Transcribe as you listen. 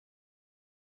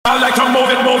I like to move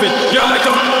it, move it. You like to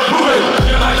move it.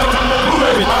 You like to move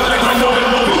it. I like to move it,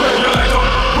 move it. You like to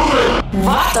move it.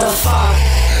 What the fuck?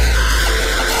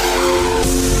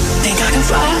 Think I can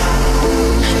fly?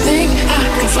 Think I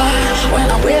can fly when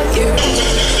I'm with you?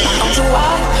 My arms are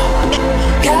wide,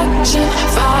 catching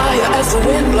fire as the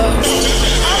wind blows.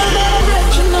 I'm not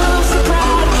rich enough for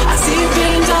pride. I see $1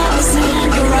 billion in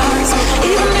your eyes,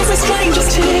 even if we're strangers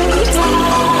till we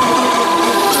die.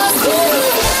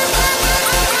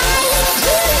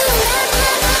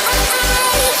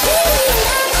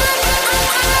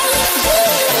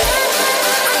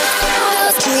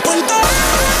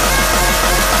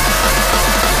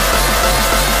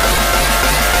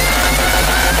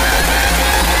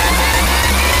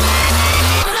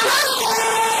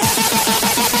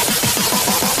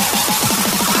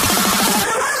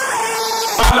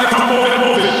 I like to move it,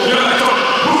 move it. You like to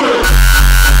move it.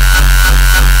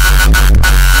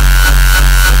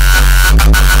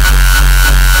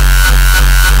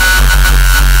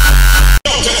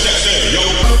 Don't touch that thing, yo.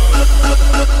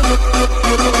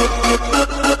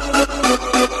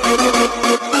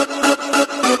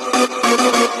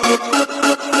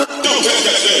 Don't touch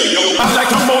that thing, yo. I like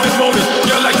to move it, move it.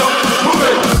 You like to move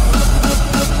it.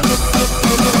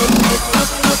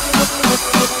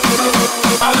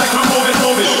 I like to move it,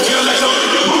 move it. You like to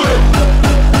move it.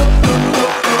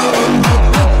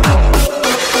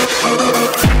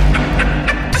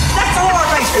 That's a war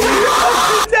race.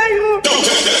 Don't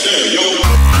touch that thing, yo.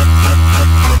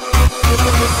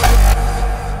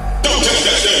 Don't touch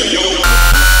that thing, yo.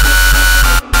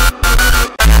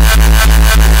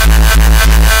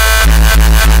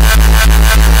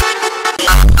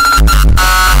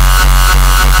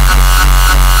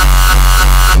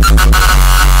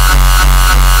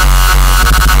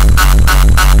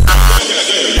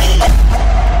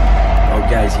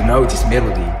 Guys, you know this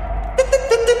melody.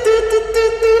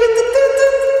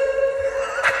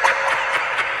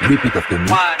 Repeat after me.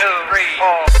 1, 2, 3,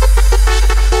 4.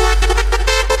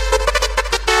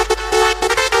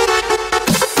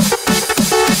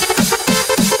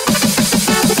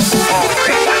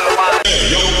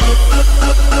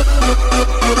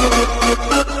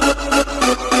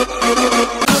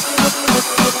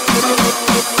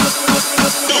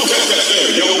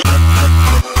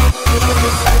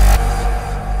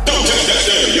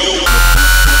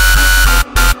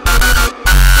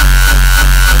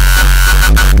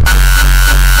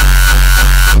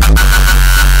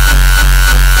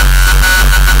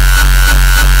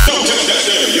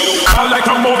 I like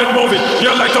to move it, move it.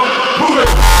 You like to move it.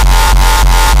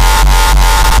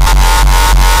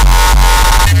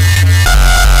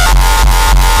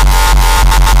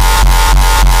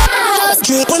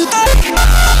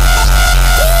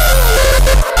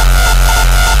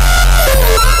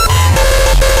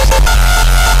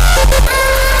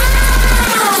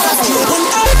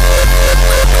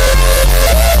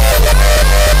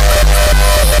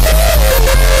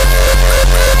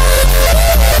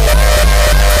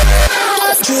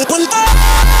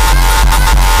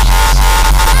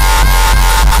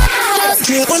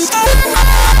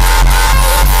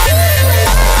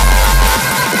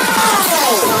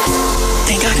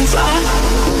 Think I can fly?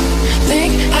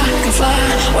 Think I can fly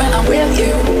when I'm with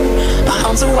you? My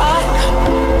arms are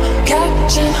wide,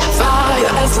 catching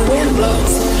fire as the wind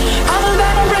blows. I'm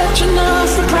not rich enough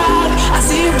for pride. I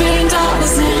see $1 billion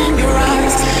in your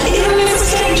eyes, even if we're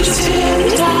strangers till we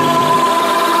die.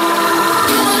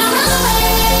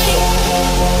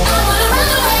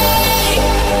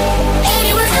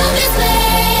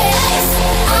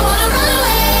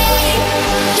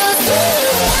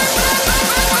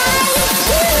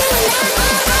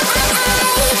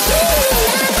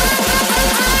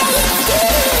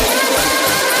 Yeah.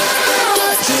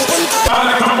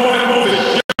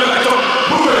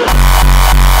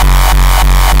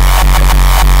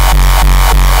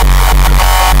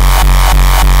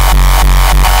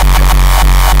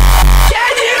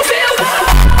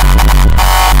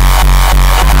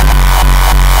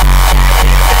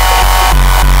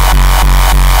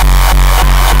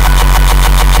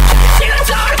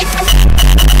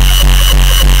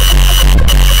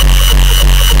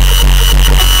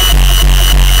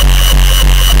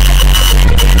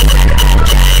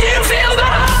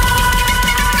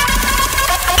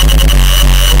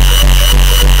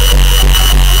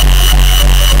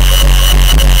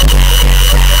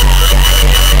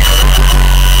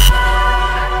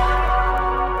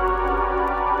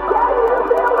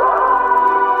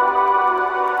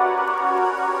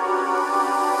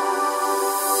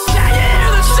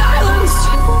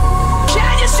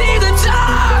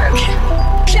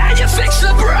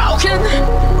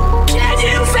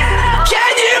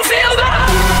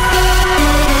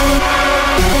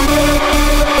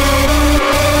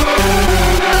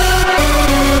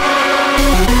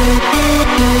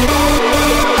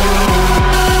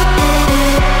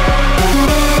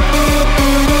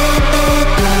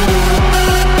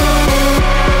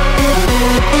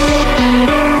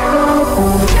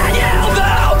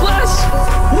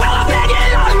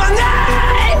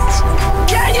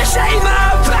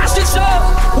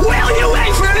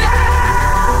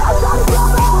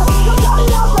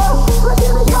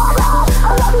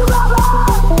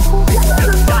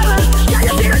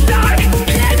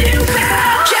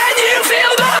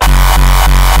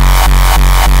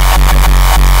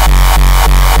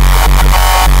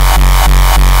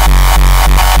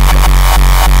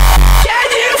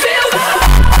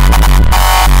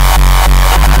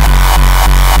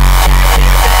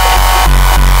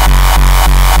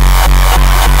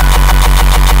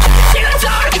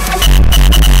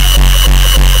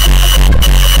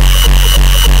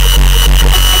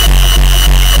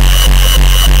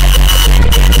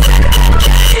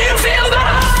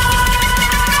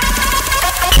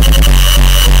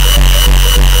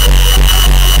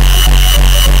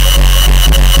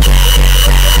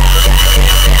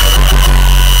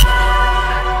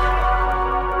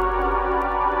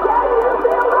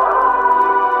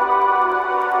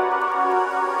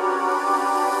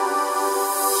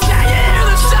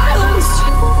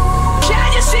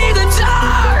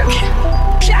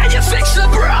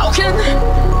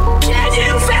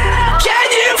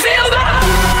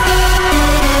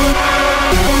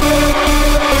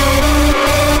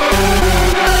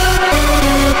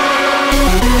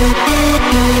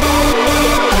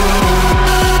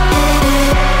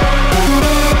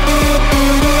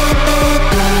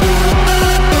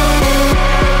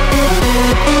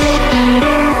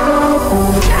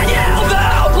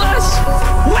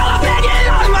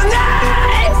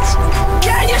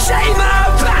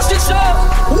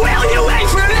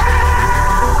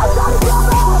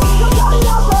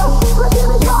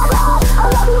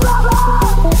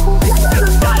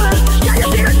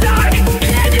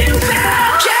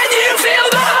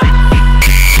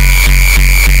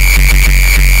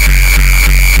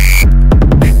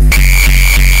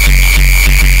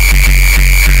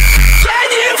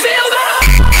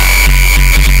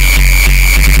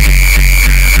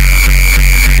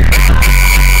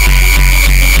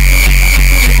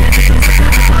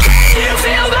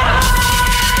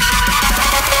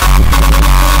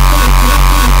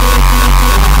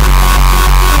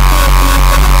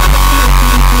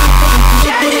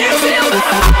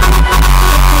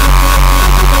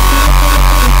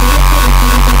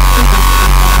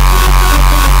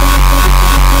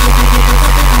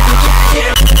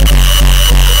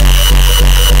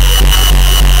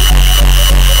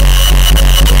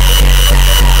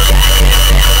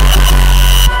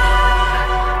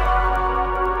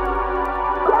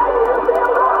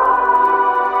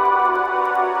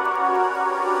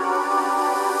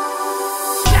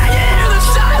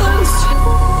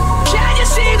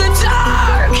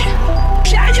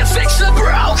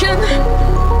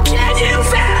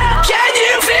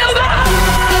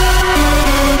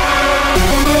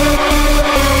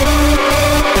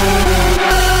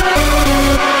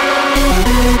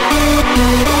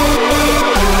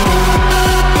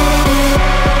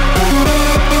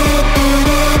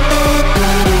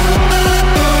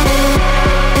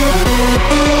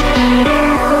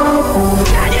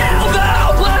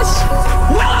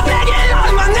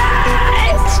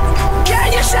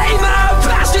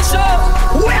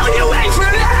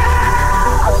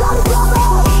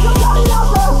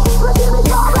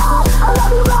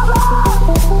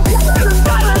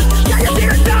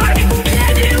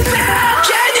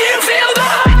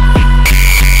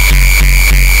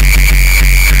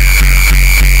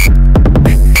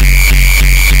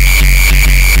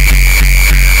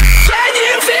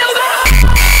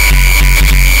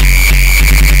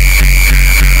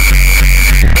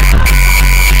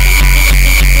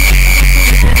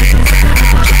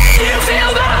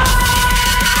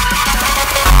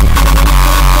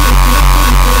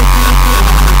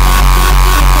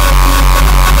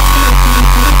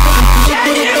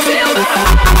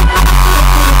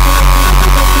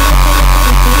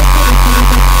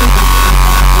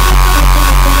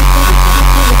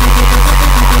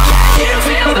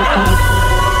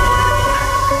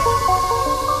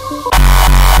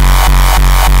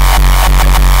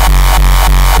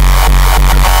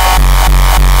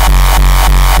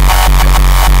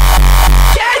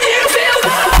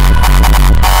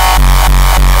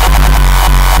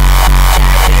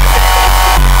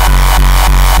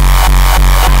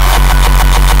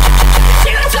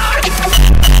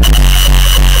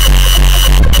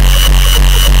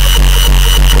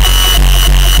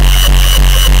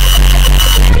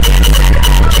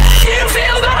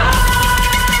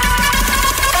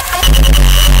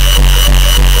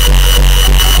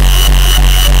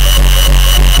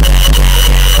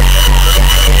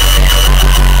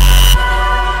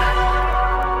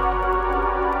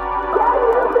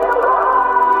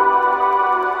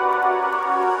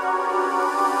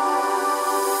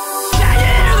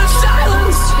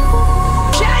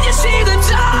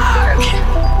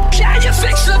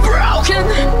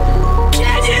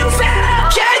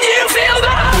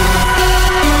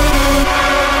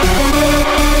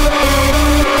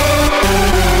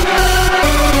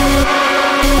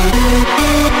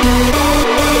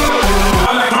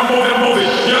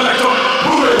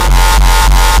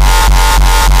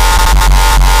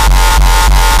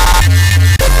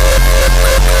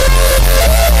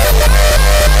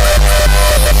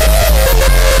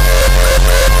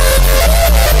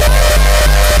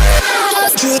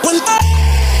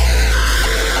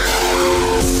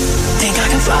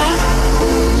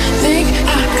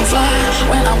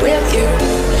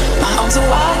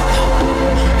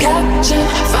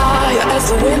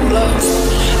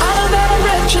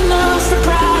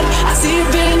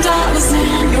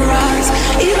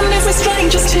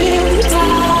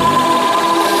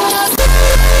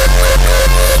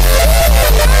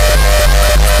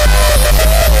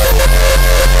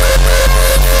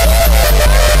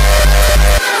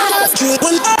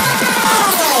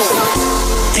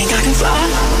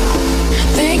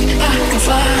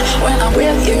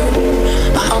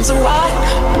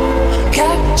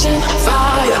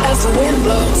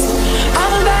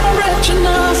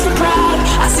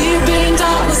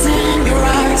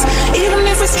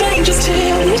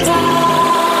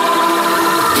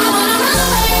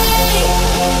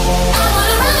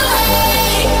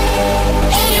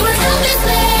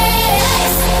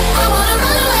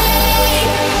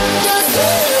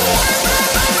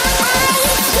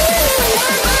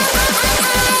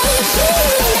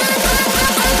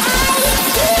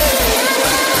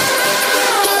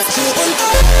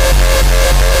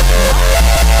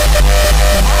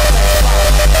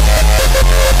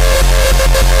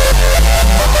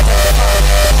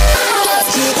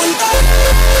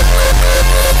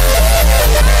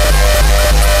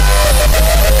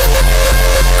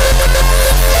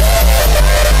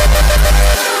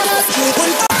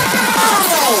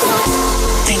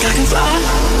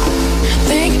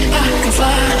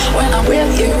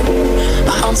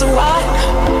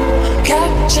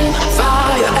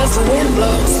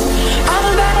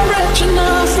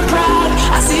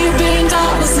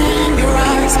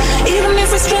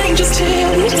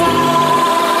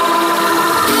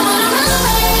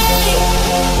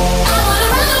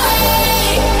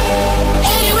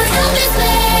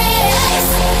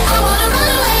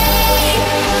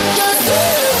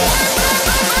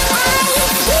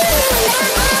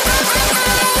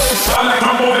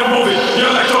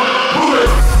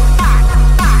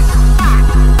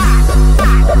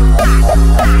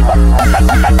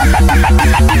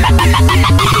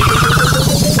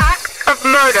 Act of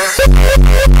murder.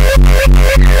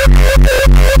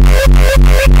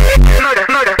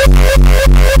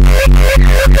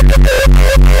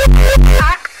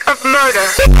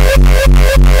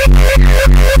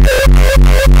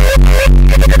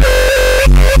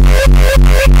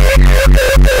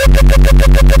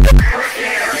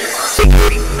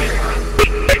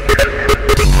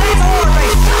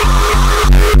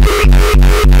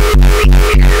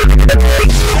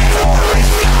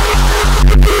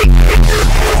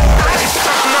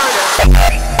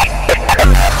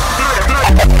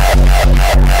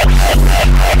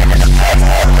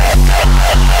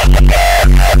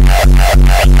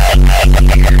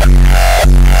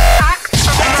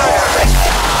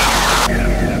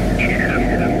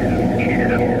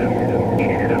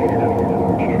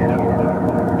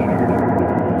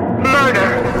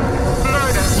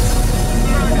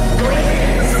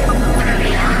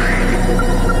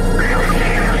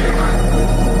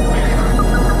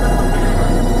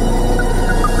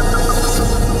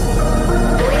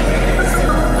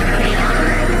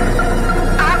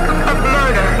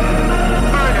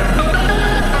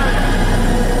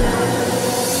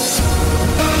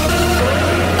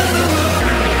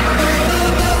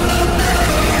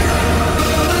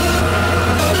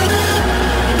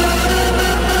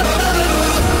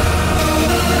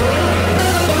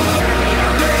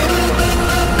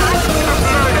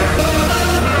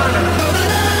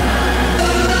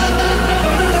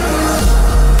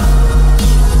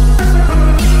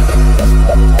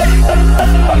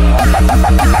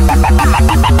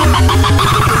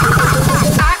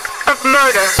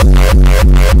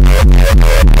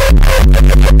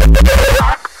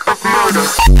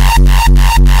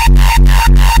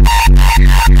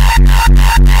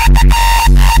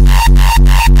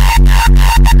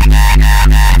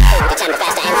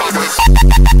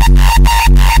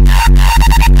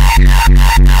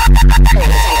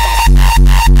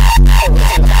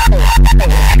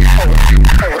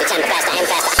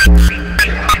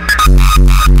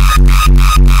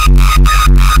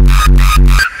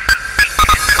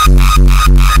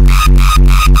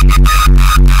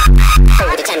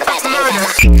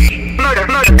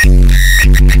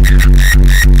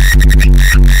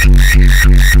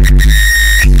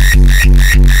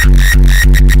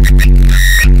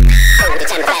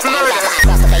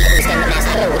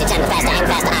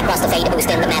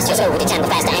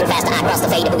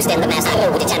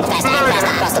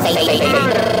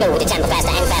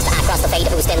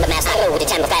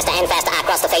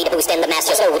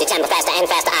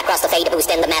 Boost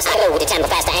in the mass.